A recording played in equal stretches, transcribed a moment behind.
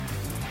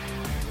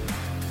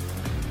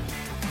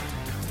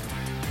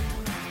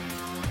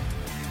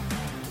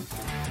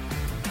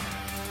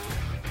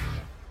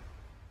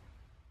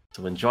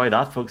So enjoy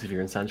that, folks, if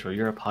you're in Central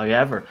Europe.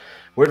 However,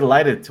 we're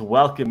delighted to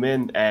welcome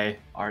in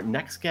our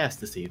next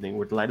guest this evening.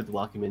 We're delighted to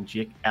welcome in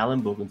Jake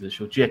Ellenbogen to the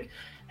show. Jake,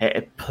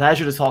 a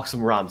pleasure to talk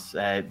some Rams.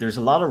 There's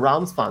a lot of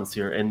Rams fans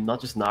here, and not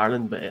just in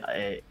Ireland, but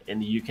in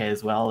the UK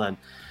as well. And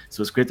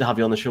so it's great to have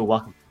you on the show.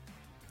 Welcome.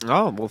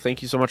 Oh, well,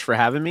 thank you so much for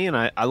having me. And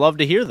I love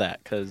to hear that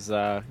because,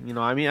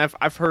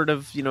 I've heard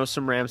of,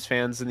 some Rams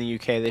fans in the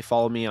UK. They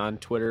follow me on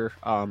Twitter.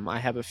 I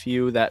have a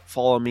few that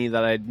follow me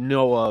that I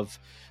know of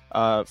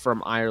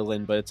from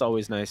Ireland, but it's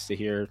always nice to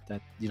hear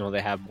that,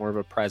 they have more of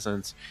a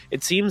presence.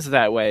 It seems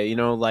that way,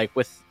 like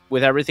with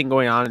everything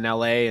going on in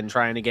LA and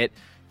trying to get,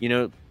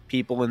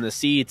 people in the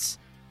seats.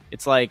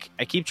 It's like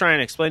I keep trying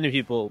to explain to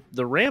people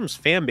the Rams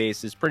fan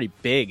base is pretty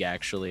big,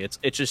 actually.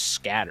 It's just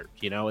scattered,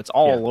 it's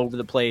all over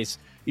the place.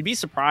 You'd be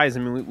surprised.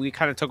 I mean, we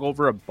kind of took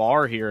over a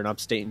bar here in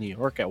upstate New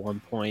York at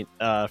one point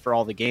for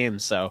all the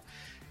games. So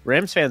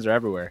Rams fans are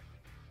everywhere.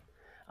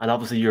 And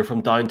obviously, you're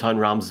from downtown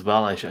Rams as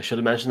well. I should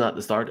have mentioned that at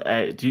the start.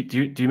 Do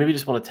you maybe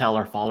just want to tell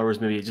our followers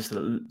maybe just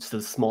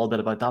a small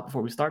bit about that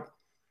before we start?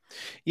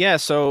 Yeah,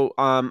 so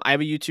I have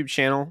a YouTube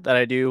channel that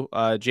I do,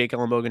 Jake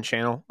Ellenbogen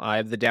channel. I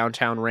have the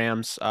Downtown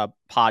Rams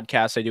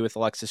podcast I do with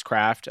Alexis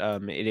Kraft.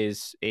 It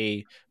is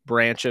a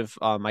branch of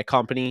my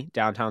company,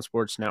 Downtown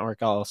Sports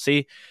Network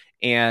LLC.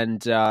 And,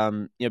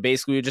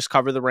 basically we just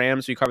cover the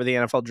Rams. We cover the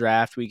NFL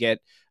draft. We get,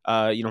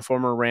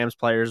 former Rams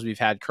players. We've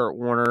had Kurt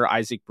Warner,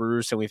 Isaac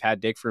Bruce, and we've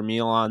had Dick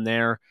Vermeil on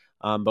there.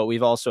 But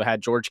we've also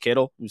had George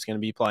Kittle, who's going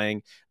to be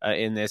playing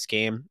in this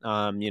game.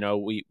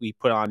 We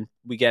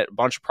get a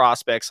bunch of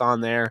prospects on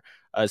there.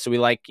 So we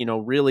like,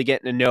 really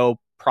getting to know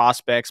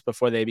prospects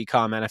before they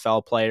become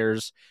NFL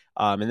players.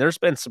 And there's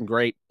been some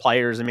great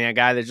players. I mean, a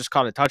guy that just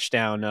caught a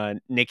touchdown,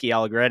 Nicky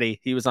Allegretti,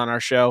 he was on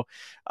our show.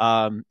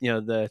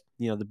 The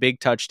big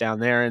touchdown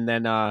there. And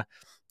then,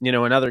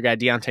 another guy,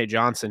 Deontay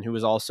Johnson, who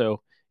was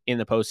also in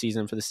the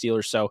postseason for the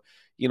Steelers. So,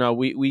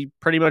 we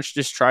pretty much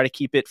just try to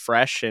keep it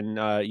fresh and,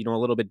 a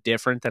little bit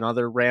different than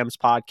other Rams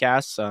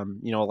podcasts.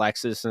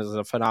 Alexis is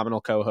a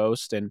phenomenal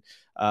co-host and,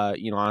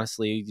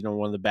 honestly,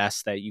 one of the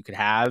best that you could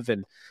have.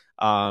 And,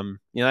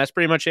 that's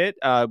pretty much it.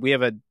 We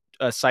have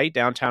a site,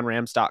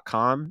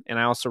 downtownrams.com. And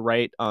I also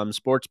write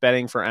sports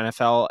betting for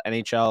NFL,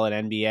 NHL,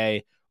 and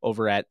NBA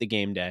over at The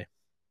Game Day.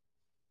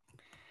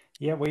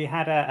 Yeah, we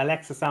had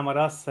Alexis on with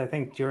us, I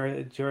think,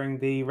 during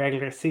the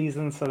regular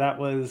season, so that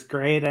was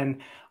great.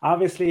 And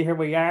obviously, here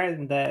we are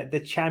in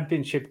the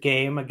championship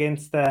game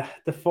against the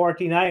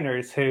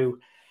 49ers, who,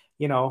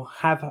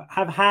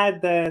 have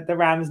had the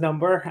Rams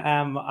number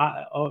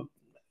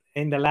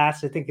in the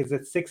last, I think, is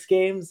it 6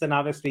 games, and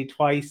obviously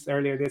twice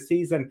earlier this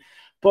season.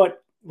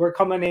 But we're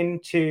coming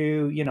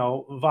into,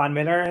 Von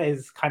Miller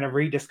is kind of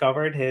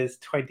rediscovered his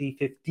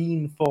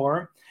 2015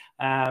 form.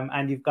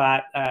 And you've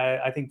got,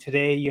 I think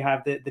today you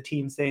have the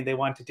team saying they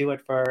want to do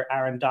it for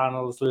Aaron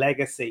Donald's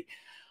legacy.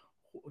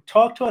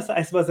 Talk to us,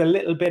 I suppose, a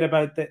little bit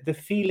about the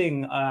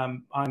feeling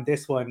on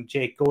this one,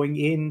 Jake, going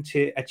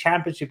into a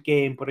championship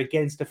game, but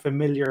against a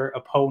familiar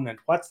opponent.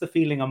 What's the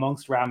feeling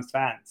amongst Rams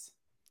fans?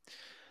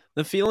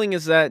 The feeling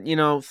is that,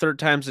 third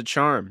time's a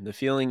charm. The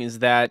feeling is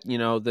that,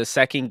 the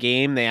second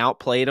game they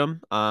outplayed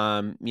them.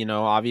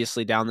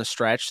 Obviously down the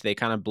stretch, they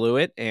kind of blew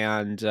it.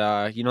 And,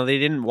 they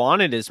didn't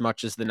want it as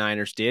much as the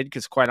Niners did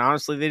because, quite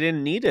honestly, they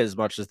didn't need it as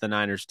much as the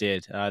Niners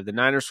did. The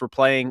Niners were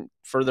playing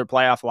for their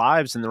playoff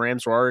lives and the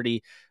Rams were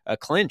already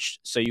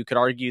clinched. So you could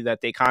argue that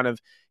they kind of,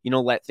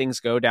 let things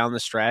go down the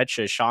stretch.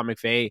 Sean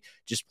McVay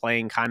just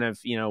playing kind of,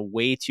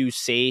 way too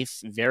safe,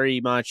 very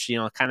much,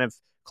 kind of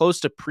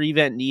close to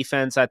prevent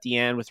defense at the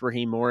end with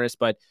Raheem Morris,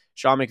 but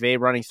Sean McVay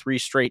running 3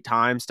 straight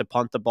times to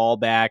punt the ball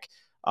back.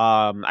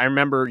 I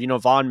remember,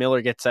 Von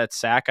Miller gets that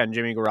sack on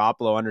Jimmy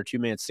Garoppolo under 2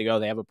 minutes to go.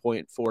 They have a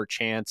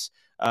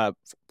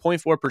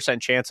 0.4%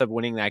 chance of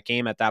winning that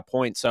game at that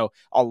point. So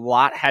a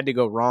lot had to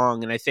go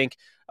wrong. And I think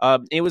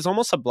it was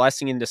almost a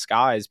blessing in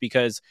disguise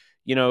because,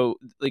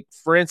 like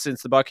for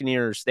instance, the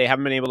Buccaneers, they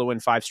haven't been able to win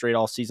 5 straight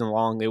all season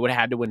long. They would have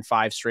had to win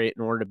 5 straight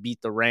in order to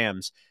beat the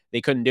Rams. They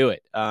couldn't do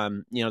it.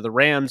 The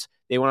Rams,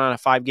 they went on a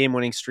 5-game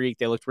winning streak.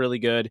 They looked really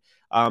good.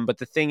 But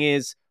the thing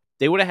is,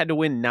 they would have had to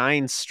win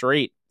 9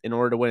 straight in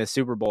order to win a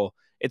Super Bowl.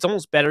 It's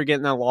almost better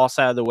getting that loss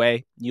out of the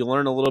way. You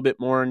learn a little bit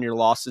more in your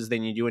losses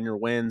than you do in your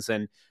wins,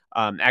 and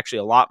actually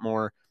a lot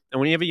more. And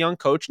when you have a young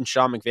coach in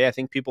Sean McVay, I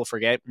think people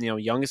forget,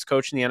 youngest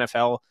coach in the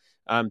NFL.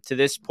 To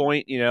this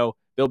point, Bill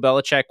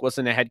Belichick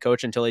wasn't a head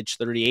coach until age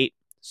 38.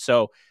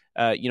 So,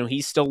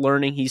 he's still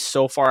learning. He's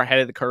so far ahead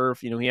of the curve.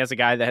 He has a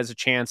guy that has a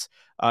chance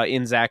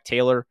in Zach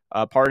Taylor,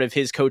 part of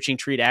his coaching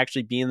tree to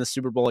actually be in the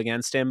Super Bowl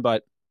against him.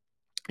 But,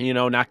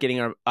 not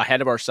getting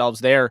ahead of ourselves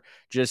there.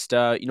 Just,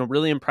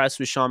 really impressed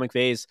with Sean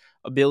McVay's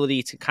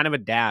ability to kind of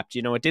adapt.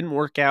 It didn't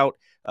work out.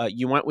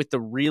 You went with the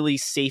really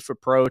safe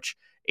approach,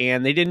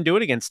 and they didn't do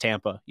it against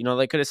Tampa.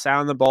 They could have sat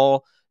on the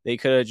ball. They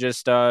could have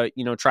just,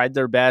 tried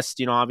their best,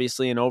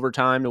 obviously in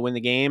overtime to win the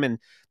game. And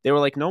they were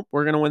like, nope,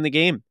 we're going to win the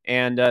game.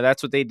 And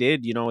that's what they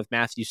did, with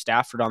Matthew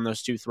Stafford on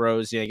those 2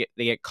 throws. They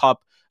get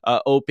Kupp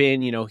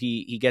open,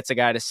 he gets a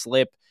guy to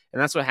slip.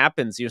 And that's what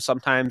happens.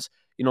 Sometimes,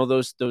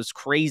 those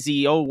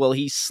crazy, oh, well,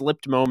 he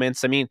slipped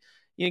moments. I mean,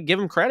 give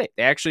them credit.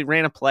 They actually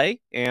ran a play,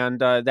 and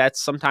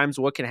that's sometimes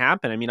what can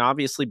happen. I mean,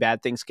 obviously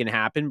bad things can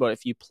happen, but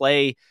if you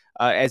play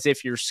as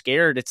if you're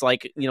scared, it's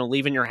like,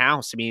 leaving your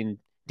house. I mean,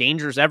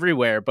 danger's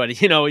everywhere, but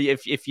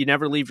if you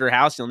never leave your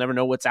house, you'll never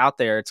know what's out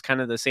there. It's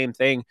kind of the same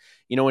thing,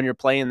 when you're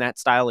playing that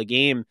style of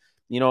game.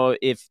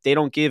 If they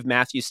don't give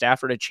Matthew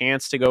Stafford a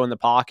chance to go in the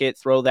pocket,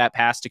 throw that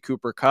pass to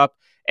Cooper Kupp,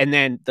 and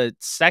then the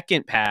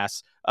second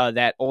pass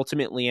that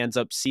ultimately ends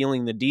up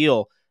sealing the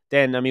deal,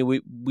 then, I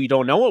mean, we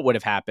don't know what would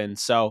have happened.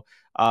 So,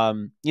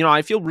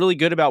 I feel really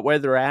good about where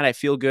they're at. I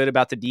feel good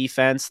about the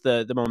defense,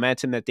 the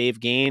momentum that they've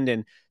gained.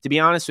 And to be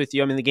honest with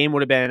you, I mean, the game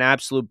would have been an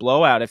absolute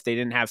blowout if they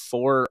didn't have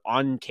 4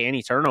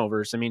 uncanny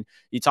turnovers. I mean,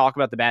 you talk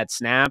about the bad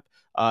snap,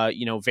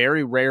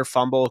 very rare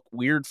fumble,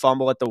 weird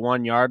fumble at the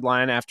 1 yard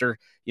line after,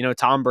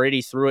 Tom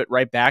Brady threw it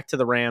right back to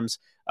the Rams.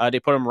 They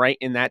put them right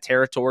in that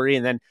territory.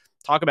 And then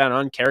talk about an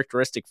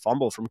uncharacteristic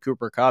fumble from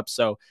Cooper Kupp.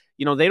 So,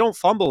 they don't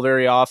fumble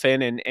very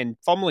often, and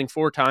fumbling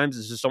 4 times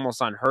is just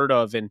almost unheard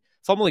of. And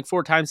fumbling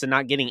 4 times and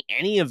not getting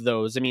any of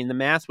those, I mean, the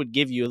math would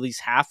give you at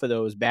least half of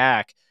those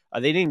back.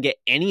 They didn't get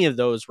any of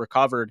those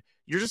recovered.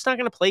 You're just not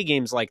going to play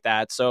games like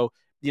that. So,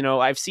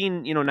 I've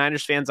seen,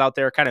 Niners fans out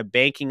there kind of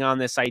banking on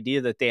this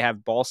idea that they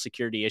have ball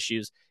security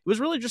issues. It was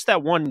really just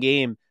that one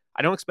game.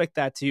 I don't expect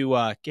that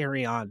to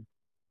carry on.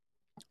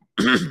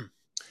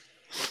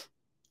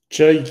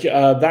 Jake,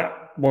 that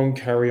won't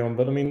carry on,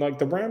 but I mean, like,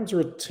 the Rams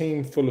are a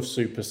team full of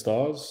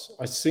superstars.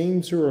 I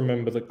seem to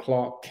remember that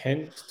Clark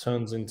Kent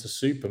turns into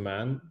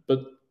Superman,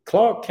 but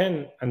Clark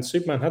Kent and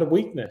Superman had a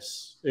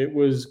weakness. It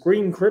was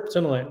green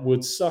kryptonite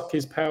would suck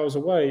his powers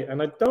away.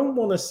 And I don't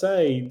want to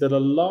say that a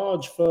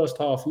large first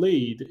half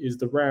lead is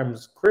the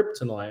Rams'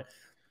 kryptonite,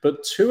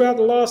 but 2 out of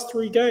the last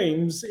 3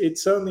 games, it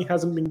certainly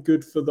hasn't been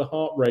good for the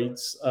heart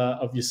rates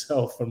of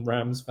yourself and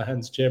Rams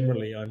fans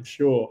generally, I'm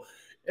sure.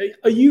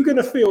 Are you going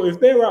to feel, if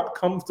they're up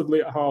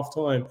comfortably at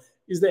halftime,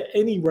 is there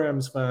any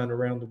Rams fan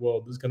around the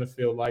world that's going to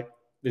feel like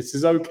this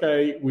is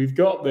okay, we've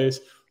got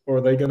this, or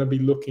are they going to be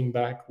looking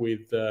back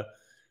with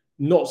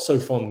not so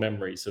fond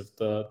memories of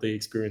the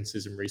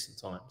experiences in recent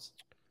times?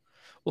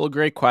 Well,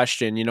 great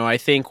question. I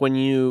think when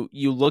you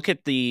look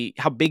at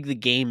how big the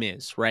game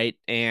is, right,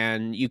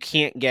 and you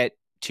can't get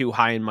too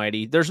high and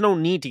mighty. There's no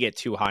need to get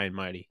too high and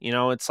mighty.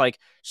 It's like,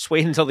 just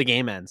wait until the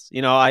game ends.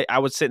 I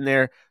was sitting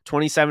there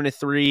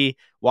 27-3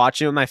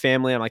 watching with my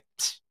family. I'm like,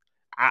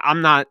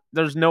 I'm not,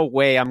 there's no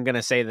way I'm going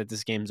to say that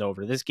this game's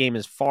over. This game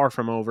is far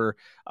from over.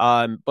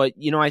 But,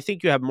 I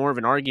think you have more of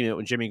an argument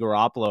with Jimmy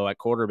Garoppolo at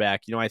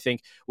quarterback. I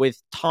think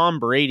with Tom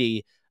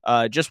Brady,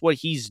 just what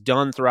he's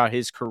done throughout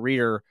his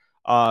career,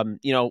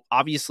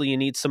 obviously you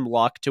need some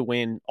luck to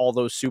win all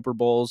those Super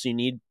Bowls. You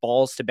need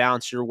balls to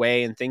bounce your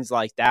way and things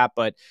like that,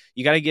 but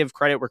you got to give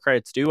credit where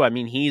credit's due. I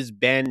mean, he's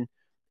been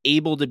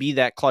able to be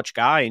that clutch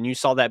guy, and you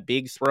saw that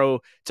big throw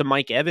to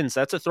Mike Evans.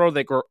 That's a throw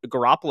that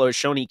Garoppolo has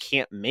shown he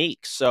can't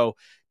make. So,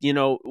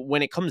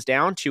 when it comes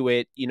down to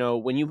it,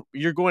 when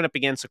you're going up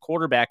against a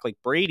quarterback like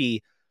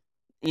Brady,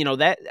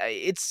 that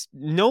it's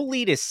no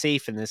lead is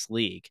safe in this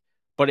league,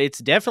 but it's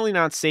definitely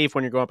not safe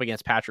when you're going up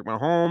against Patrick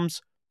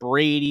Mahomes,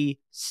 Brady,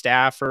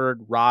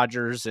 Stafford,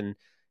 Rodgers. And,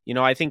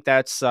 I think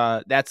that's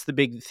the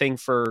big thing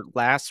for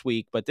last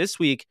week. But this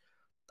week,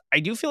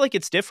 I do feel like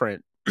it's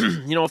different.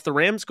 If the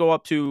Rams go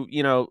up to,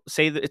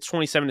 say that it's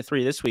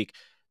 27-3 this week,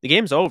 the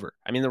game's over.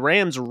 I mean, the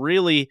Rams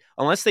really,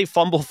 unless they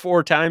fumble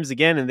 4 times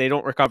again and they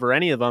don't recover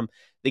any of them,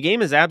 the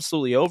game is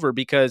absolutely over,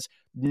 because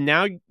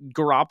now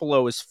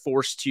Garoppolo is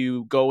forced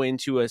to go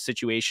into a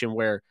situation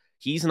where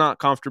he's not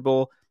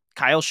comfortable.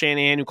 Kyle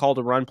Shanahan, who called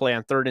a run play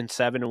on 3rd and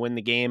 7 to win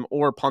the game,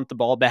 or punt the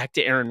ball back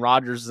to Aaron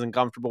Rodgers, isn't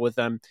comfortable with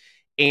them.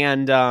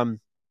 And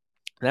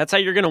that's how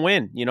you're going to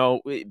win.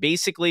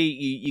 Basically,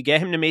 you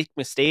get him to make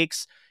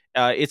mistakes.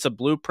 It's a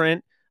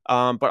blueprint,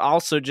 but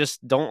also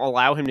just don't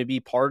allow him to be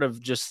part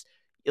of just,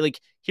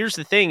 like, here's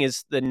the thing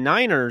is the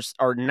Niners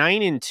are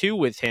 9-2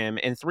 with him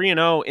and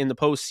 3-0 in the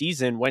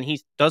postseason when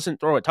he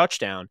doesn't throw a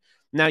touchdown.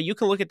 Now, you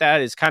can look at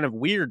that as kind of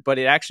weird, but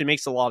it actually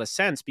makes a lot of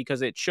sense,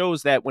 because it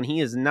shows that when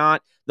he is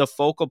not the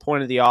focal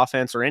point of the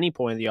offense or any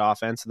point of the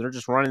offense, they're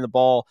just running the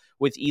ball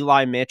with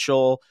Eli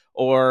Mitchell,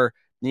 or,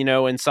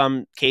 in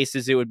some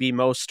cases it would be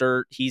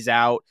Mostert, he's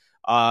out,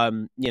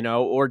 or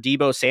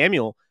Deebo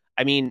Samuel.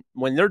 I mean,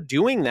 when they're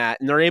doing that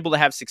and they're able to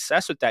have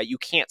success with that, you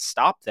can't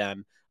stop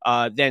them.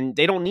 Then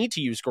they don't need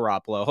to use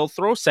Garoppolo. He'll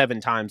throw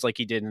 7 times like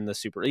he did in the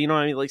Super. You know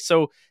what I mean? Like,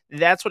 so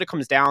that's what it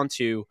comes down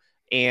to.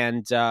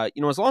 And,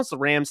 as long as the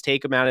Rams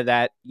take them out of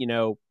that,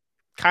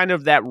 kind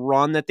of that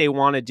run that they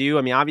want to do.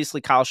 I mean,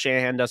 obviously Kyle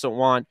Shanahan doesn't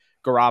want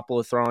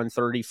Garoppolo throwing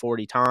 30,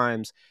 40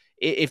 times.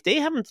 If they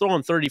have him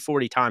throwing 30,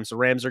 40 times, the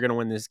Rams are going to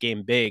win this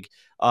game big.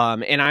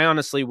 And I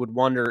honestly would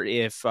wonder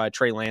if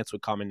Trey Lance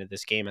would come into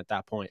this game at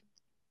that point.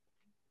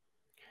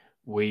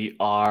 We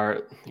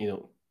are,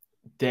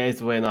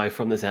 days away now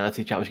from this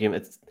NFC Championship game.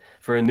 It's,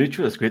 for a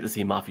neutral, it's great to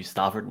see Matthew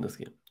Stafford in this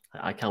game.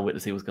 I can't wait to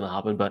see what's going to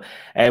happen. But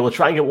we'll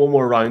try and get one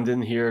more round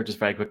in here just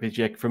very quickly,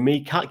 Jake. For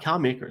me,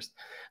 Cam Akers.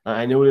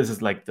 I know this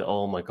is like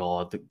oh my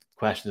God, the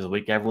question of the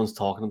week. Everyone's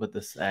talking about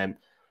this.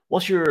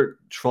 What's your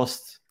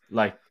trust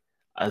like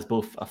as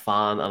both a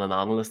fan and an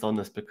analyst on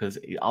this? Because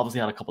he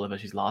obviously had a couple of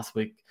issues last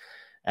week.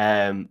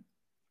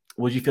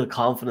 Would you feel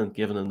confident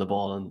giving him the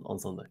ball on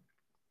Sunday?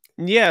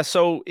 Yeah,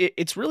 so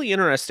it's really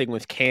interesting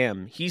with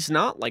Cam. He's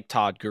not like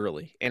Todd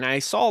Gurley. And I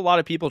saw a lot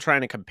of people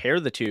trying to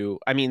compare the two.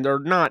 I mean, they're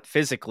not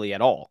physically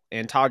at all.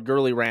 And Todd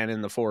Gurley ran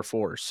in the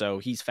 4.4, so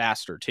he's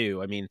faster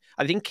too. I mean,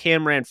 I think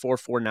Cam ran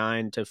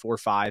 4.49 to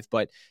 4.5,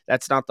 but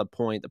that's not the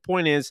point. The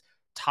point is,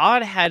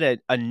 Todd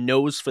had a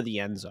nose for the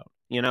end zone.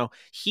 You know,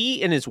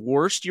 he in his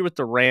worst year with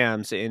the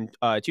Rams in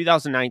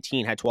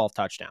 2019 had 12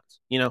 touchdowns.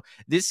 You know,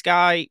 this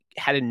guy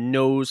had a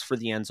nose for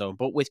the end zone.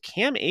 But with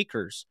Cam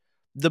Akers,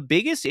 the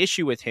biggest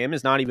issue with him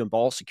is not even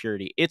ball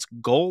security. It's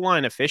goal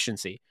line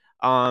efficiency.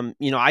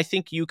 I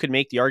think you could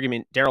make the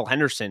argument Darrell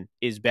Henderson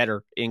is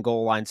better in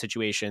goal line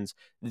situations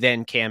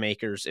than Cam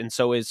Akers, and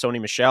so is Sony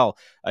Michel.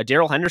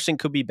 Darrell Henderson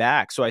could be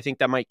back, so I think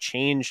that might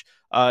change.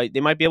 They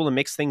might be able to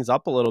mix things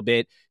up a little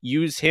bit,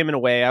 use him in a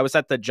way. I was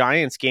at the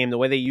Giants game, the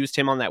way they used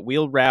him on that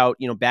wheel route,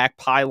 back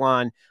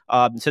pylon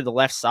to the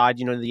left side,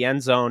 the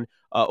end zone.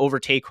 Over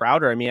Tay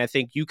Crowder. I mean, I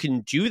think you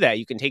can do that.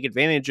 You can take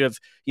advantage of,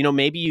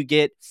 maybe you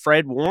get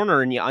Fred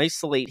Warner and you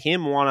isolate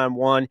him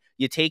one-on-one.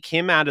 You take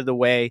him out of the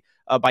way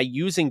by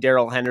using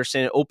Darrell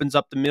Henderson. It opens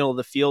up the middle of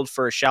the field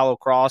for a shallow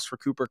cross for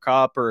Cooper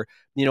Kupp or,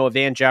 a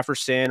Van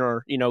Jefferson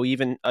or,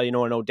 even, an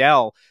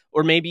Odell,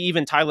 or maybe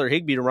even Tyler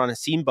Higbee to run a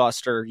seam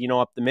buster,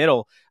 up the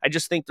middle. I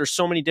just think there's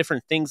so many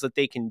different things that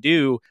they can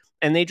do.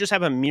 And they just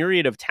have a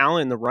myriad of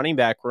talent in the running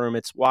back room.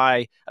 It's why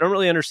I don't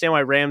really understand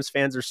why Rams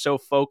fans are so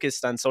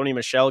focused on Sony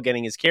Michel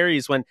getting his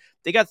carries when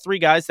they got three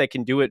guys that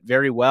can do it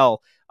very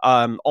well.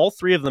 All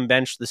three of them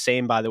benched the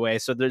same, by the way.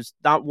 So there's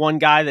not one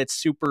guy that's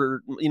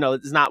super,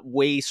 is not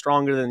way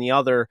stronger than the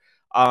other.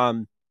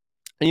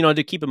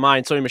 To keep in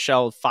mind, Sony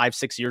Michel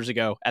 5-6 years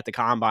ago at the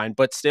combine,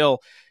 but still,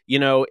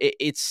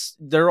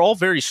 they're all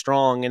very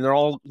strong and they're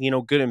all,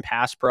 good in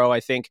pass pro.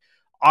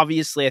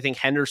 Obviously, I think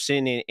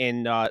Henderson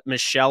and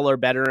Michel are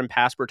better in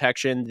pass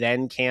protection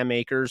than Cam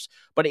Akers,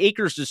 but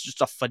Akers is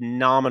just a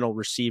phenomenal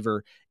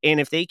receiver.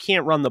 And if they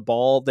can't run the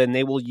ball, then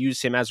they will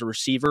use him as a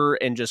receiver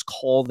and just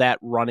call that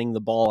running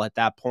the ball at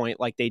that point,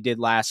 like they did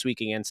last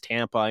week against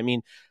Tampa. I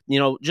mean,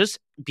 just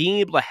being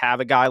able to have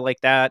a guy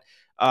like that,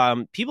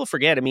 people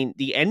forget. I mean,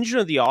 the engine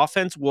of the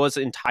offense was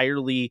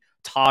entirely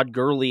Todd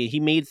Gurley. He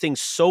made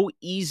things so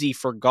easy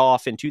for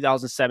Goff in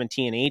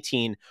 2017 and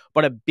 18,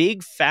 but a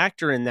big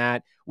factor in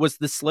that was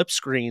the slip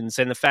screens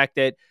and the fact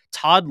that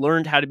Todd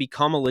learned how to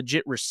become a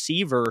legit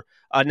receiver,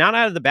 not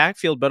out of the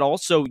backfield, but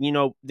also,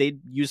 they'd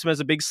use him as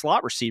a big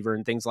slot receiver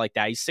and things like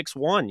that. He's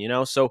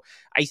 6'1", so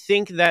I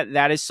think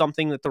that is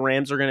something that the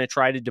Rams are going to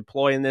try to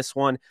deploy in this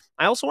one.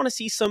 I also want to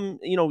see some,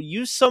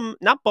 use some,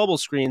 not bubble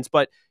screens,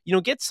 but,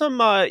 get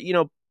some,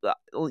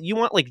 you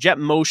want like jet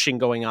motion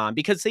going on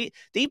because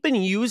they've been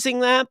using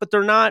that, but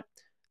they're not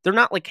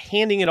like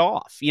handing it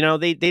off.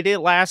 They did it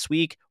last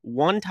week.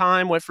 One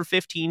time went for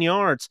 15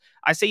 yards.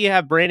 I say you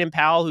have Brandon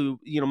Powell, who,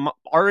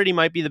 already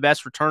might be the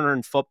best returner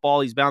in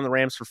football. He's been on the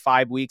Rams for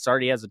 5 weeks,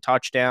 already has a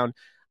touchdown.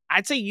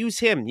 I'd say use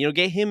him,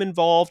 get him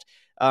involved.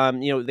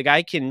 The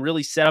guy can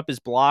really set up his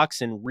blocks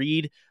and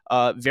read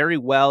very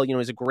well.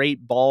 He's a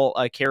great ball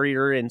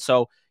carrier. And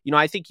so,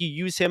 I think you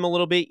use him a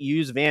little bit,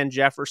 use Van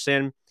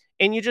Jefferson.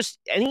 And you just,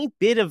 any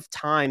bit of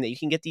time that you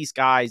can get these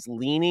guys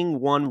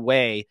leaning one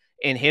way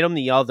and hit them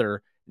the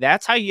other,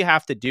 that's how you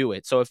have to do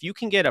it. So if you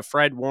can get a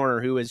Fred Warner,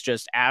 who is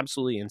just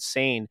absolutely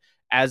insane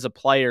as a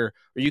player,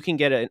 or you can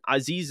get an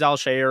Azeez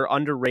Al-Shaair,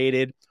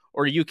 underrated,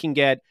 or you can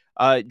get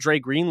Dre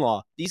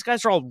Greenlaw. These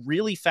guys are all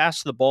really fast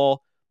to the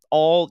ball.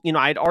 All,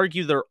 I'd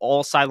argue they're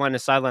all sideline to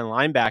sideline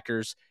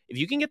linebackers. If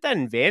you can get that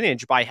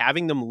advantage by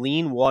having them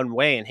lean one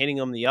way and hitting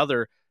them the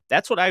other,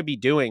 that's what I'd be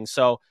doing.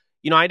 So,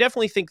 I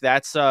definitely think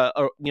that's a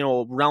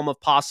realm of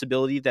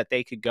possibility that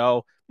they could go.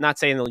 I'm not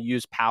saying they'll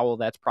use Powell.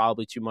 That's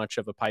probably too much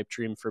of a pipe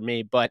dream for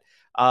me. But,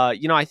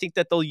 I think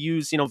that they'll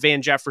use,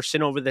 Van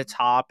Jefferson over the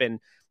top.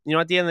 And,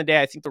 at the end of the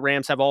day, I think the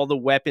Rams have all the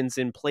weapons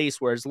in place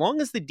where as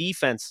long as the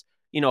defense,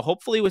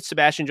 hopefully with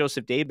Sebastian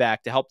Joseph Day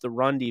back to help the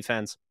run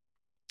defense,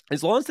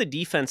 as long as the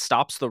defense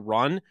stops the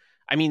run,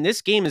 I mean,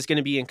 this game is going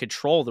to be in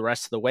control the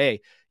rest of the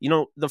way.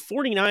 The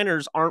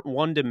 49ers aren't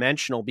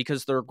one-dimensional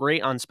because they're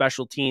great on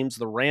special teams.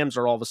 The Rams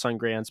are all of a sudden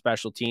great on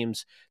special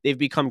teams. They've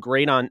become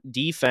great on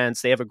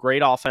defense. They have a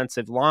great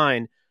offensive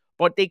line,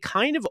 but they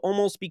kind of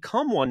almost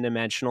become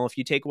one-dimensional if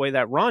you take away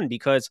that run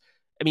because,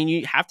 I mean,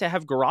 you have to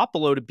have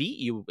Garoppolo to beat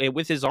you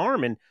with his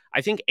arm, and I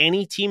think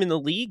any team in the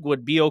league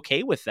would be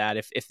okay with that.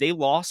 If they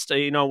lost,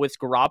 with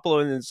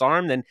Garoppolo in his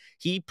arm, then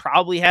he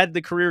probably had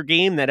the career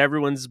game that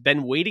everyone's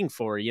been waiting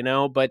for,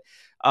 But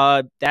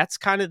that's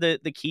kind of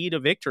the key to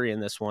victory in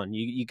this one.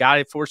 You got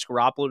to force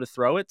Garoppolo to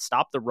throw it,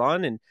 stop the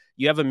run, and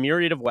you have a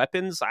myriad of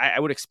weapons.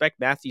 I would expect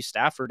Matthew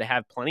Stafford to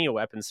have plenty of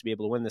weapons to be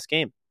able to win this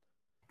game.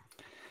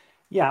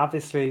 Yeah,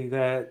 obviously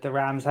the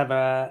Rams have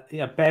a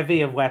bevy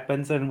of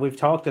weapons, and we've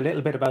talked a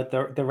little bit about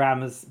the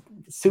Rams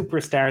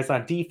superstars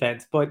on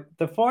defense, but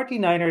the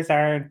 49ers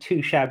aren't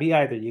too shabby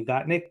either. You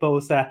got Nick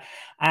Bosa,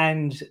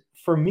 and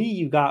for me,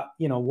 you got,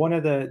 one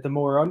of the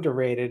more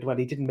underrated, well,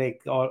 he didn't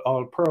make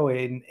all pro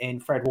in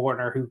Fred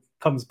Warner, who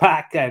comes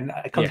back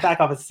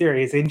off a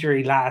serious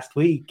injury last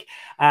week,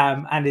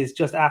 and is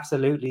just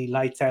absolutely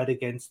lights out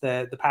against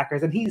the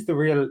Packers. And he's the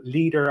real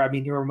leader. I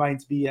mean, he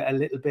reminds me a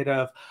little bit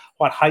of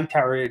what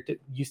Hightower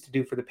used to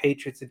do for the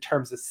Patriots in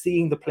terms of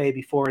seeing the play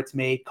before it's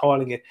made,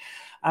 calling it.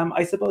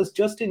 I suppose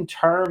just in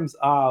terms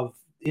of,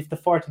 if the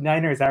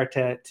 49ers are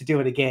to do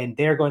it again,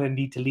 they're going to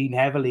need to lean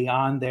heavily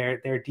on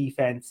their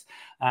defense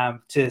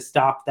to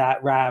stop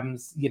that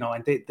Rams,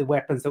 and the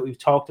weapons that we've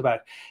talked about.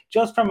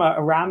 Just from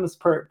a Rams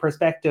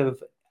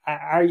perspective,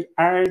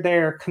 are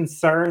there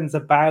concerns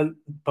about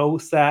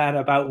Bosa and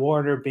about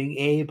Warner being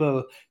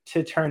able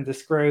to turn the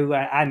screw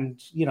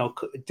and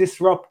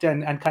disrupt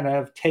and kind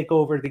of take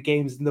over the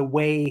games in the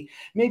way,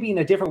 maybe in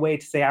a different way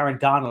to say Aaron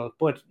Donald,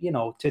 but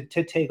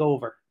to take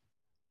over?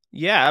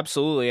 Yeah,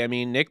 absolutely. I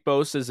mean, Nick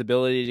Bosa's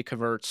ability to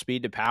convert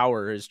speed to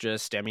power is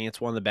just, it's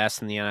one of the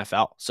best in the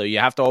NFL. So you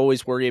have to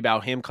always worry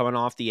about him coming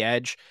off the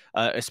edge,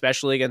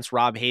 especially against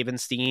Rob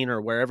Havenstein or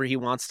wherever he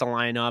wants to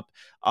line up.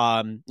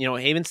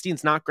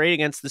 Havenstein's not great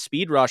against the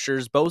speed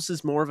rushers.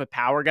 Bosa's more of a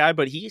power guy,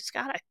 but he's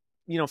got a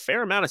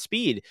fair amount of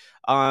speed.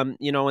 And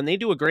they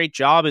do a great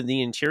job in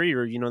the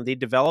interior. They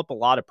develop a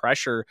lot of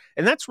pressure,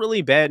 and that's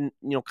really been,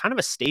 kind of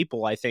a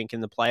staple, I think,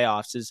 in the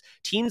playoffs, is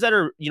teams that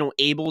are,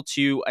 able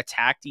to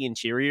attack the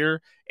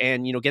interior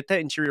and, get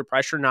that interior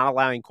pressure, not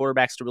allowing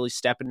quarterbacks to really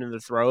step into the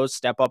throws,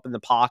 step up in the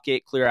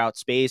pocket, clear out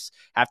space,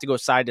 have to go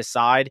side to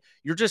side.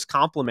 You're just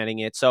complementing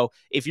it. So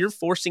if you're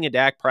forcing a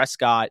Dak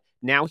Prescott,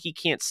 now he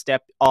can't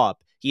step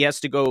up. He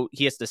has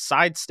to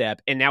sidestep,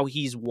 and now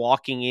he's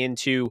walking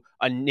into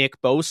a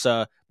Nick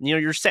Bosa.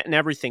 You're setting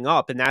everything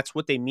up, and that's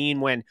what they mean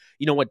when,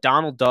 what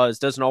Donald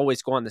doesn't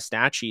always go on the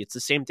stat sheet. It's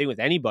the same thing with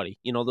anybody,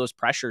 those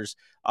pressures,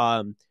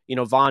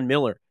 Von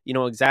Miller,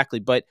 exactly.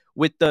 But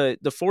with the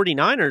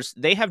 49ers,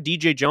 they have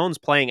DJ Jones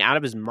playing out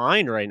of his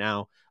mind right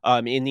now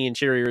in the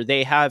interior.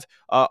 They have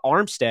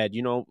Armstead,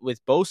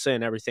 with Bosa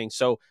and everything.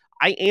 So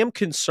I am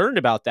concerned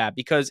about that,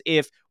 because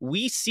if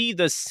we see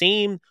the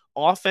same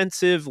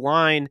offensive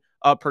line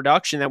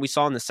production that we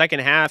saw in the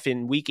second half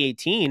in week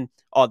 18,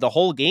 the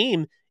whole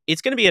game,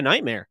 it's going to be a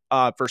nightmare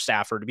for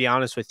Stafford, to be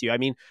honest with you. I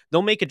mean,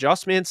 they'll make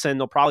adjustments and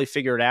they'll probably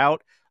figure it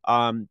out.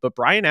 But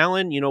Brian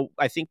Allen,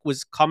 I think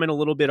was coming a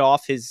little bit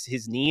off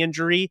his knee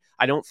injury.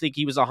 I don't think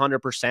he was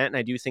 100%, and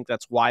I do think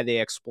that's why they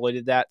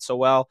exploited that so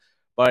well.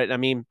 But I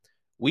mean,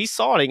 we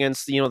saw it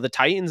against, the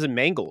Titans and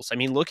Bengals. I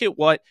mean, look at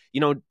what,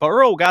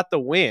 Burrow got the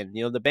win.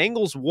 The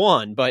Bengals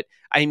won, but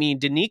I mean,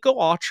 Danico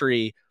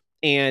Autry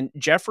and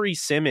Jeffrey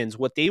Simmons,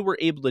 what they were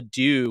able to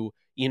do,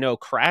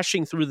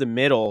 crashing through the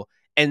middle.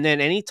 And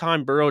then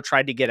anytime Burrow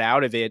tried to get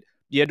out of it,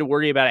 you had to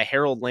worry about a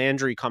Harold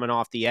Landry coming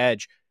off the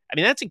edge. I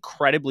mean, that's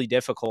incredibly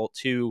difficult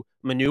to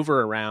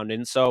maneuver around.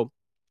 And so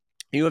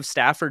you have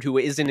Stafford, who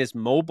isn't as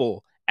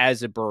mobile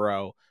as a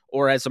Burrow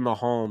or as a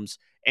Mahomes,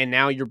 and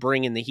now you're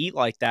bringing the heat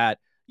like that.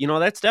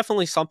 That's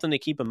definitely something to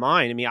keep in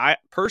mind. I mean, I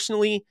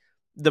personally,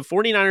 the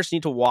 49ers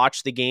need to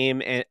watch the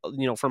game and,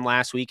 from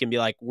last week and be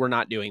like, we're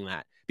not doing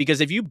that.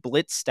 Because if you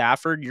blitz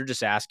Stafford, you're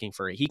just asking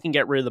for it. He can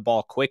get rid of the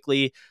ball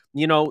quickly.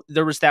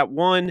 There was that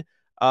one,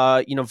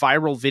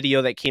 viral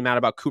video that came out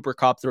about Cooper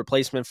Kupp, the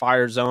replacement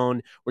fire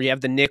zone, where you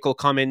have the nickel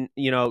coming,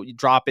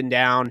 dropping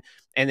down.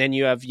 And then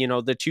you have,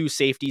 the two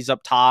safeties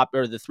up top,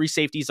 or the three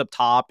safeties up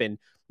top, and,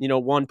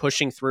 one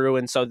pushing through.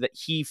 And so that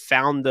he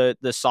found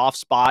the soft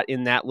spot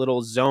in that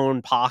little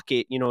zone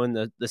pocket, in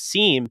the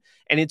seam.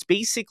 And it's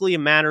basically a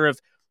matter of,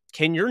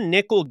 can your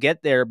nickel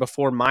get there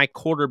before my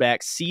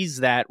quarterback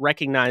sees that,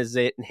 recognizes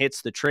it, and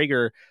hits the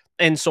trigger?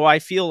 And so I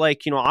feel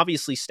like,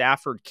 obviously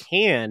Stafford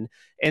can.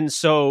 And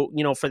so,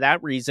 for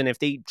that reason, if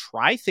they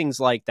try things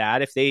like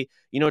that, if they,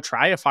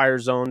 try a fire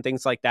zone,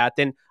 things like that,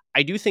 then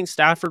I do think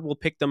Stafford will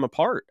pick them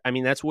apart. I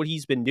mean, that's what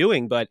he's been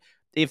doing. But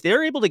if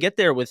they're able to get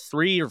there with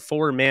 3 or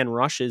 4 man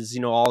rushes,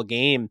 all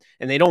game,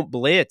 and they don't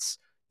blitz,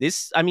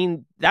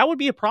 that would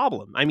be a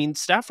problem. I mean,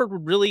 Stafford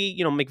would really,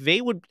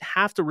 McVay would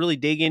have to really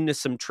dig into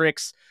some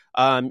tricks.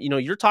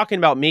 You're talking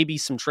about maybe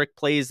some trick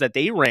plays that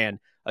they ran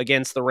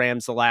against the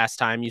Rams the last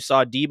time. You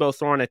saw Debo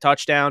throwing a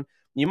touchdown.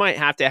 You might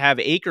have to have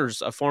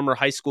Akers, a former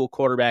high school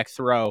quarterback,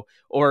 throw,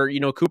 or,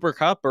 Cooper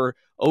Kupp or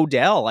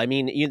Odell. I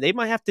mean, they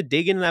might have to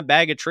dig into that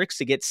bag of tricks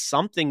to get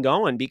something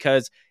going,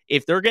 because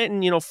if they're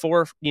getting,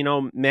 4,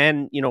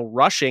 men,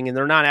 rushing, and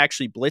they're not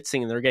actually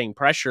blitzing and they're getting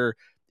pressure,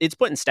 it's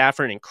putting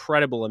Stafford an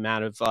incredible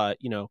amount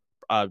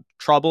of,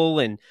 trouble.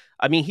 And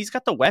I mean, he's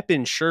got the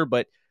weapons, sure,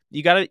 but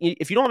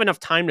if you don't have enough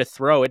time to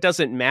throw, it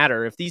doesn't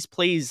matter. If these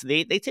plays,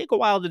 they take a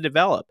while to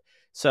develop.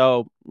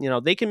 So,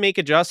 they can make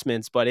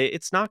adjustments, but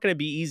it's not going to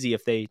be easy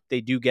if they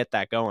do get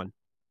that going.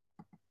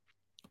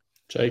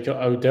 Jake,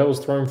 Odell's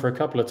thrown for a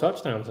couple of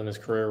touchdowns in his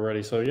career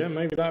already. So, yeah,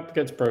 maybe that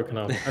gets broken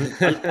up. And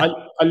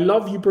I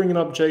love you bringing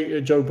up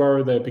Joe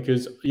Burrow there,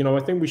 because, I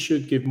think we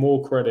should give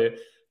more credit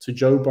to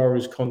Joe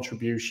Burrow's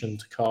contribution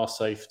to car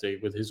safety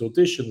with his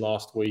audition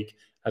last week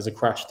as a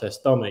crash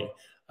test dummy.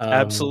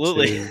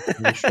 Absolutely.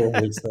 To ensure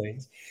these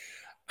things.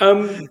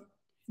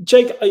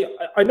 Jake,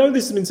 I know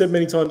this has been said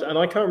many times, and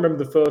I can't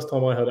remember the first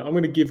time I heard it. I'm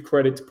going to give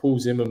credit to Paul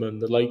Zimmerman,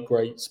 the late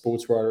great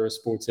sports writer of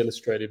Sports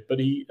Illustrated, but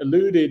he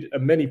alluded,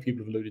 and many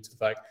people have alluded to the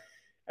fact,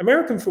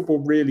 American football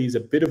really is a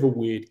bit of a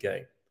weird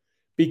game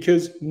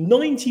because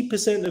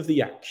 90% of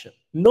the action,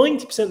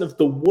 90% of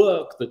the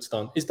work that's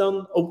done is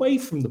done away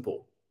from the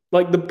ball.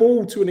 Like the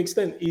ball, to an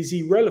extent, is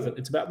irrelevant.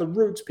 It's about the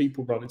routes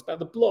people run. It's about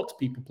the blocks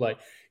people play.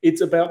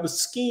 It's about the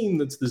scheme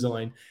that's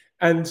designed.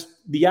 And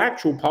the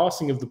actual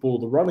passing of the ball,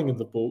 the running of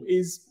the ball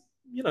is,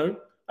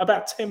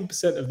 about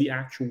 10% of the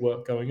actual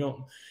work going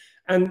on.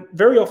 And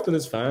very often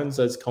as fans,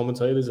 as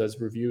commentators,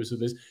 as reviewers of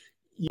this,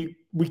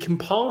 we can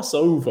pass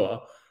over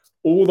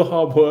all the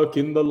hard work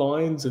in the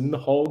lines and the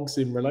hogs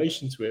in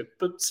relation to it.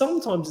 But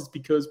sometimes it's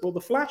because, well,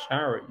 the Flash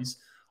Harrys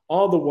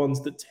are the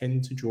ones that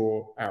tend to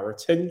draw our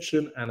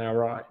attention and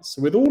our eyes.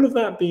 So with all of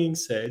that being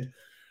said,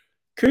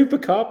 Cooper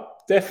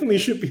Kupp definitely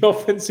should be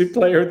Offensive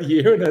Player of the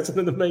Year and has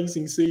an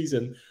amazing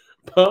season.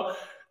 But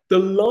the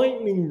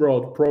lightning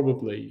rod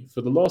probably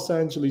for the Los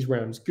Angeles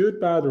Rams, good,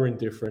 bad, or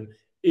indifferent,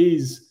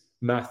 is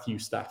Matthew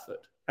Stafford.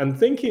 And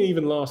thinking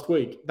even last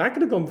week, that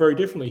could have gone very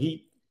differently.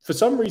 He, for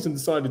some reason,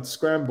 decided to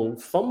scramble,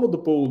 fumbled the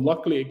ball.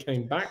 Luckily, it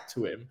came back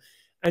to him.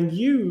 And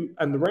you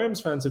and the Rams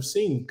fans have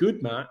seen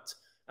good Matt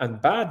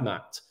and bad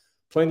Matt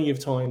plenty of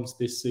times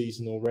this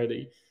season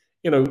already.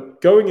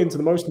 Going into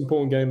the most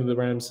important game of the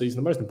Rams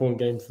season, the most important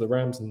game for the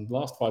Rams in the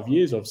last 5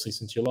 years, obviously,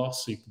 since your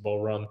last Super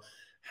Bowl run,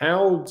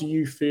 how do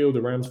you feel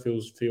the Rams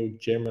feel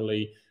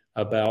generally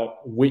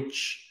about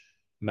which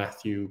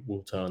Matthew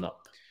will turn up?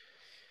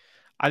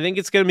 I think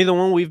it's going to be the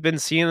one we've been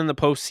seeing in the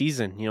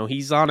postseason.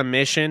 He's on a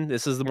mission.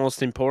 This is the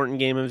most important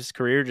game of his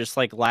career, just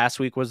like last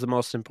week was the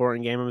most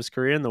important game of his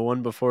career and the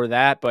one before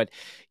that. But,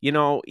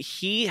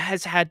 he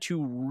has had to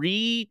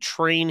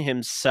retrain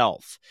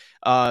himself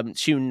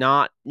to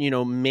not,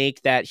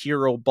 make that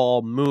hero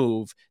ball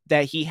move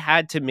that he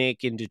had to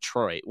make in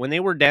Detroit. When they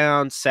were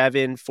down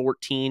 7,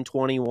 14,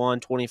 21,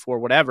 24,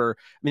 whatever,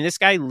 I mean, this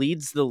guy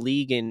leads the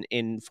league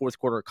in fourth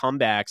quarter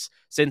comebacks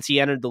since he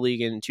entered the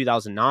league in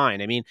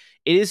 2009. I mean,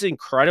 it is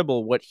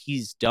incredible what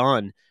he's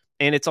done.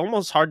 And it's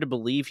almost hard to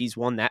believe he's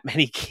won that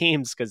many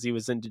games because he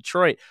was in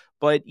Detroit.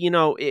 But,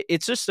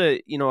 it's just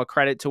a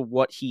credit to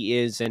what he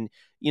is. And,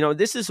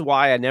 this is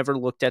why I never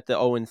looked at the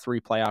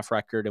 0-3 playoff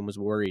record and was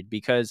worried,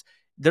 because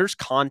there's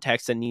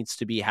context that needs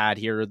to be had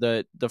here.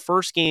 The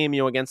first game,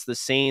 against the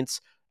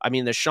Saints, I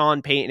mean, the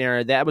Sean Payton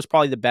era, that was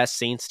probably the best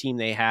Saints team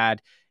they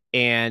had.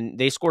 And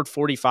they scored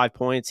 45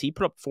 points. He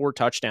put up 4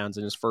 touchdowns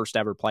in his first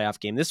ever playoff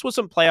game. This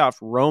wasn't playoff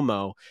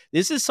Romo.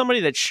 This is somebody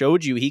that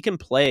showed you he can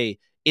play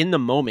in the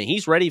moment.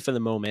 He's ready for the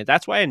moment.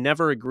 That's why I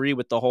never agree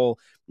with the whole,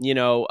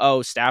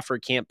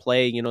 Stafford can't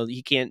play,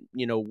 he can't,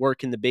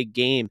 work in the big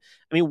game.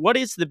 I mean, what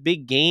is the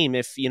big game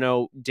if,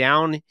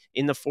 down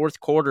in the fourth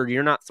quarter,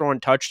 you're not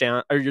throwing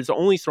touchdowns, or you're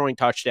only throwing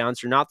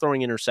touchdowns, you're not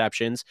throwing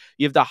interceptions.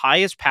 You have the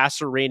highest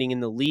passer rating in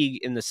the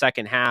league in the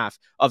second half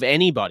of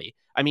anybody.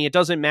 I mean, it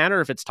doesn't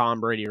matter if it's Tom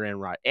Brady or Aaron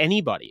Rodgers,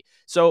 anybody.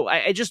 So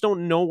I just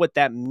don't know what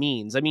that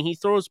means. I mean, he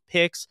throws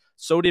picks.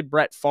 So did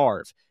Brett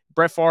Favre.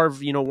 Brett Favre,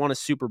 won a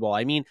Super Bowl.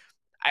 I mean,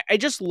 I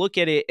just look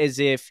at it as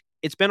if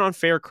it's been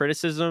unfair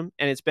criticism,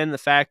 and it's been the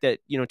fact that,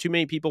 too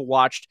many people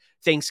watched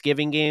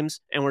Thanksgiving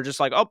games and were just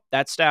like, oh,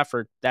 that's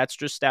Stafford. That's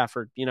just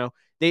Stafford.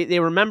 They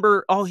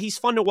remember, oh, he's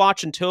fun to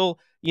watch until,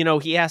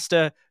 he has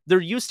to, they're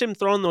used to him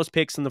throwing those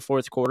picks in the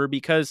fourth quarter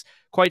because,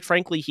 quite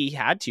frankly, he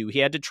had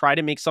to try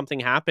to make something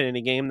happen in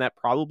a game that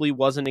probably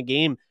wasn't a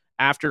game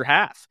after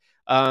half.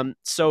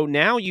 So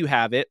now you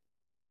have it.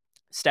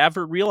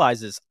 Stafford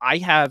realizes I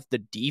have the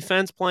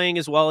defense playing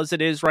as well as it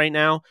is right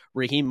now.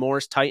 Raheem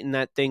Morris tightened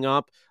that thing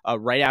up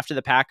right after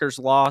the Packers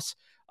loss.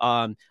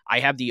 I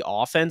have the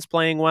offense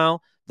playing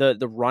well.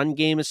 The run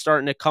game is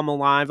starting to come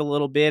alive a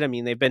little bit. I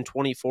mean, they've been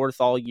 24th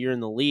all year in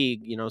the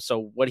league,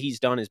 so what he's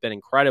done has been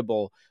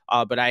incredible.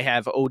 But I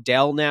have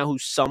Odell now, who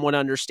somewhat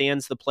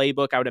understands the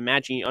playbook. I would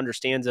imagine he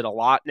understands it a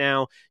lot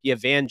now. You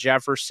have Van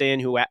Jefferson,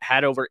 who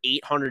had over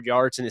 800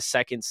 yards in his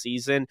second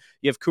season.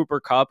 You have Cooper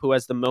Kupp, who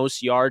has the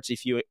most yards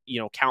if you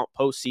count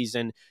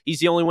postseason. He's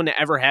the only one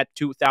that ever had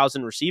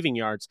 2,000 receiving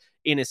yards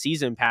in a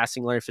season,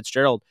 passing Larry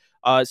Fitzgerald.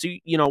 So,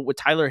 with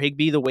Tyler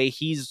Higbee, the way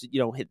he's,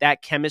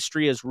 that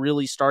chemistry has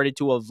really started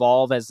to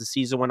evolve as the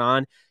season went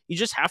on. You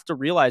just have to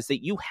realize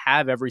that you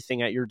have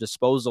everything at your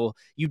disposal.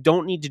 You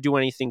don't need to do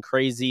anything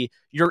crazy.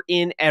 You're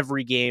in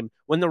every game.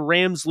 When the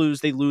Rams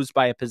lose, they lose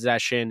by a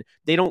possession.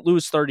 They don't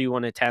lose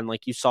 31-10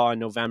 like you saw in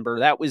November.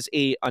 That was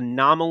an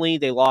anomaly.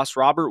 They lost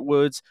Robert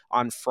Woods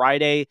on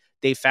Friday.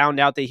 They found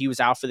out that he was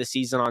out for the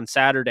season on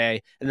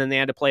Saturday, and then they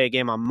had to play a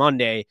game on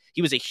Monday.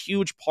 He was a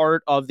huge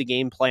part of the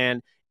game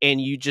plan. And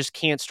you just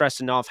can't stress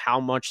enough how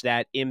much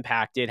that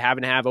impacted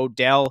having to have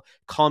Odell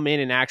come in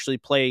and actually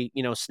play,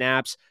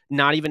 snaps,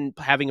 not even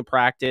having a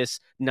practice,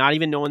 not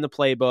even knowing the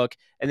playbook.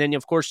 And then,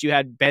 of course, you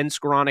had Ben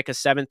Skoranek, a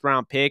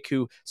 7th-round pick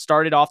who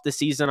started off the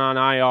season on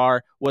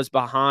IR, was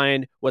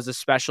behind, was a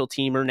special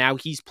teamer. Now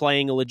he's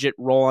playing a legit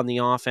role on the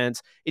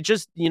offense. It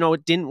just,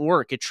 it didn't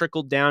work. It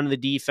trickled down to the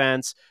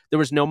defense. There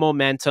was no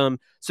momentum.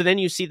 So then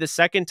you see the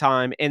second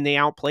time and they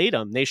outplayed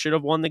them. They should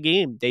have won the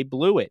game. They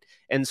blew it.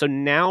 And so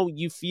now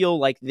you feel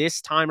like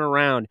this time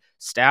around,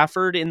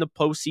 Stafford in the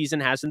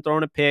postseason hasn't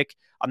thrown a pick.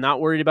 I'm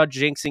not worried about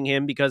jinxing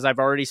him because I've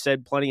already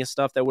said plenty of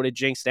stuff that would have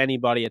jinxed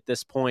anybody at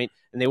this point,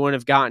 and they wouldn't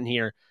have gotten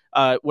here.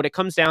 What it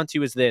comes down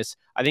to is this.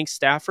 I think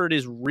Stafford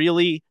is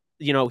really,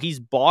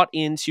 he's bought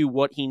into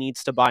what he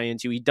needs to buy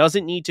into. He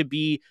doesn't need to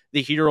be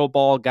the hero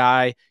ball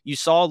guy. You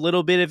saw a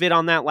little bit of it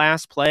on that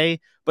last play,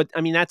 but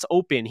I mean, that's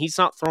open. He's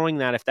not throwing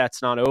that if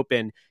that's not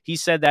open. He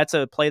said that's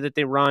a play that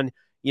they run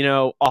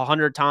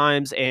 100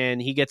 times and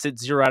he gets it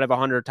 0 out of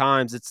 100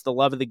 times. It's the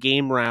love of the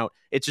game route.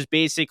 It's just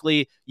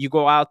basically you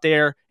go out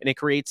there and it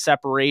creates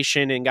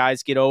separation and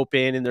guys get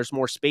open and there's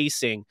more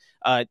spacing.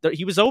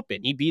 He was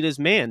open. He beat his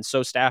man.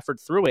 So Stafford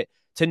threw it.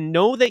 To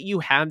know that you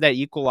have that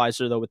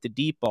equalizer though with the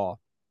deep ball,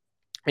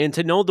 and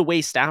to know the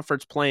way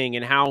Stafford's playing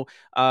and how,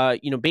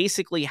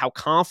 basically how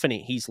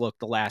confident he's looked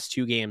the last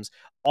 2 games,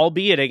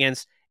 albeit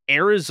against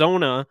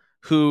Arizona,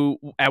 who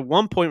at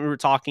one point we were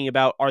talking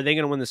about, are they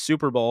going to win the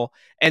Super Bowl?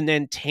 And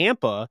then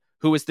Tampa,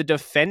 who is the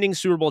defending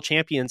Super Bowl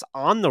champions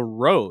on the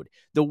road.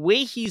 The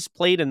way he's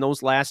played in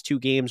those last 2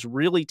 games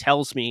really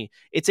tells me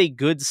it's a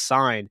good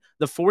sign.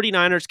 The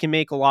 49ers can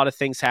make a lot of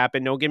things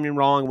happen. Don't get me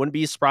wrong. Wouldn't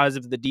be surprised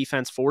if the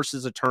defense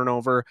forces a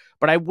turnover,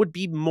 but I would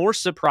be more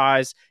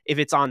surprised if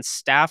it's on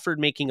Stafford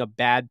making a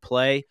bad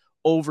play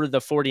over the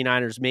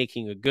 49ers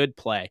making a good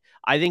play.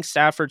 I think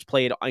Stafford's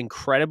played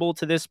incredible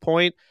to this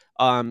point.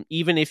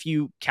 Even if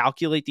you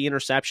calculate the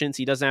interceptions,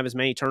 he doesn't have as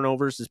many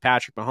turnovers as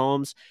Patrick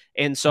Mahomes.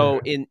 And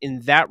so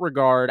in that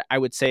regard, I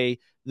would say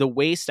the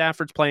way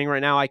Stafford's playing right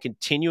now, I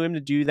continue him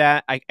to do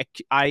that.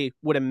 I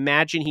would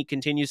imagine he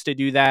continues to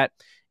do that.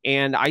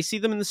 And I see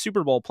them in the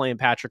Super Bowl playing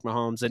Patrick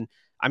Mahomes. And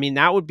I mean,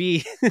 that would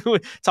be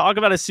talk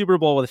about a Super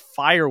Bowl with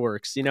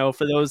fireworks,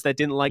 for those that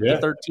didn't like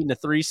the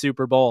 13-3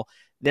 Super Bowl.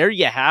 There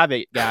you have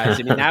it, guys.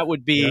 I mean, that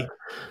would be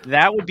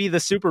the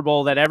Super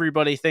Bowl that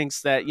everybody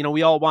thinks that,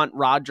 we all want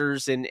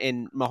Rodgers and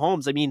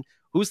Mahomes. I mean,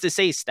 who's to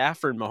say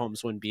Stafford and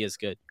Mahomes wouldn't be as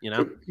good,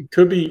 It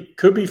could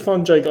be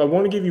fun, Jake. I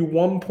want to give you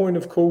one point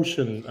of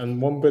caution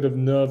and one bit of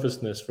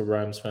nervousness for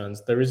Rams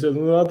fans. There is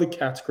another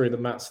category that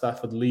Matt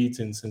Stafford leads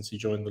in since he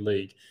joined the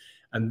league,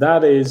 and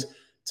that is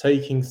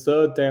taking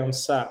 3rd down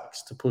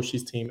sacks to push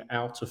his team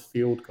out of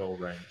field goal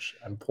range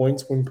and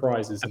points win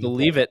prizes. I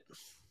believe it.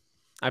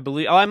 I'm a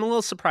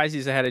little surprised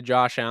he's ahead of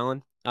Josh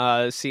Allen,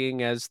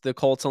 seeing as the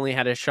Colts only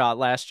had a shot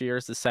last year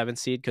as the 7th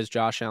seed because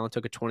Josh Allen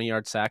took a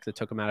 20-yard sack that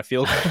took him out of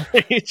field goal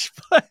range.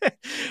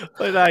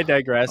 But I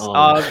digress.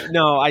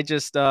 No, I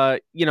just, I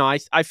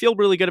feel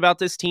really good about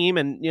this team.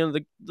 And,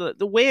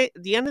 the way,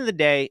 at the end of the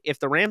day, if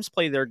the Rams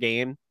play their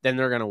game, then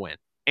they're going to win.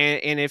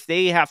 And if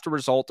they have to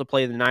result to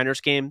play the Niners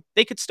game,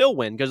 they could still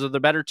win because they're the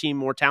better team,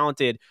 more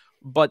talented,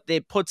 but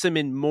it puts them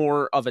in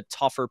more of a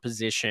tougher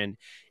position.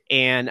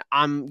 And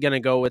I'm going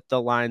to go with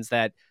the lines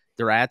that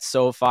they're at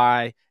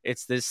SoFi.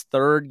 It's this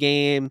 3rd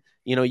game.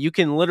 You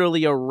can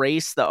literally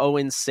erase the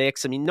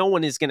 0-6. I mean, no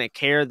one is going to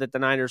care that the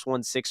Niners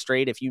won 6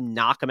 straight if you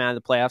knock them out of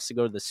the playoffs to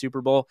go to the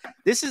Super Bowl.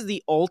 This is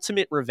the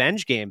ultimate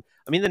revenge game.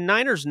 I mean, the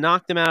Niners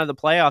knocked them out of the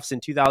playoffs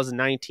in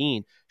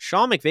 2019.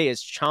 Sean McVay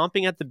is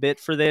chomping at the bit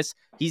for this.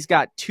 He's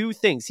got 2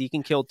 things. He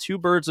can kill 2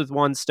 birds with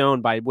 1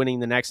 stone by winning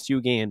the next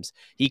 2 games.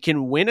 He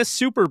can win a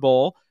Super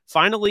Bowl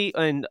finally,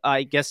 and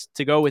I guess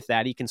to go with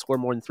that, he can score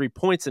more than 3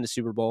 points in a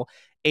Super Bowl.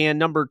 And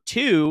number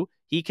 2,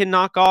 he can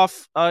knock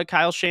off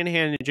Kyle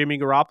Shanahan and Jimmy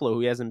Garoppolo,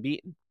 who he hasn't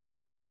beaten.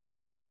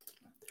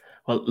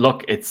 Well,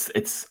 look, it's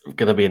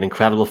going to be an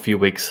incredible few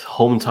weeks.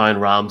 Hometown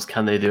Rams,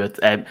 can they do it?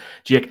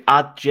 Jake,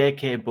 at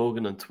JK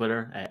Bogan on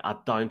Twitter,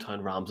 at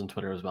Downtown Rams on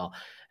Twitter as well.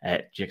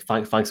 Jake,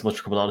 thanks so much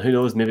for coming on. Who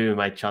knows, maybe we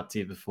might chat to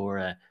you before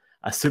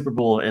a Super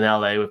Bowl in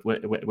LA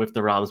with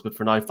the Rams. But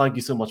for now, thank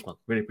you so much, man.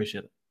 Really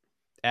appreciate it.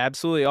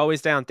 Absolutely.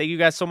 Always down. Thank you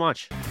guys so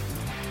much.